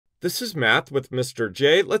This is Math with Mr.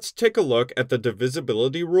 J. Let's take a look at the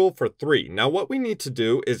divisibility rule for 3. Now what we need to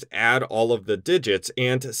do is add all of the digits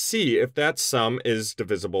and see if that sum is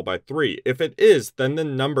divisible by 3. If it is, then the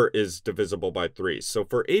number is divisible by 3. So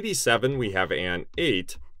for 87, we have an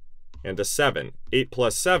 8 and a 7. 8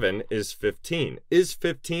 plus 7 is 15. Is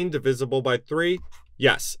 15 divisible by 3?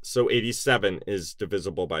 Yes, so 87 is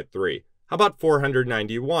divisible by 3. How about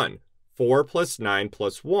 491? 4 plus 9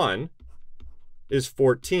 plus 1 is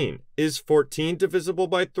 14. Is 14 divisible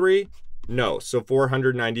by 3? No, so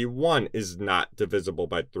 491 is not divisible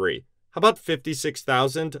by 3. How about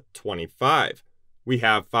 56,025? We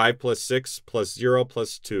have 5 plus 6 plus 0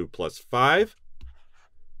 plus 2 plus 5,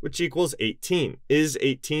 which equals 18. Is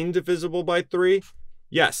 18 divisible by 3?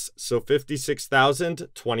 Yes, so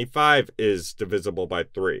 56,025 is divisible by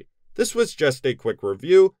 3. This was just a quick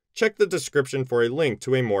review. Check the description for a link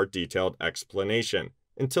to a more detailed explanation.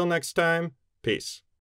 Until next time, peace.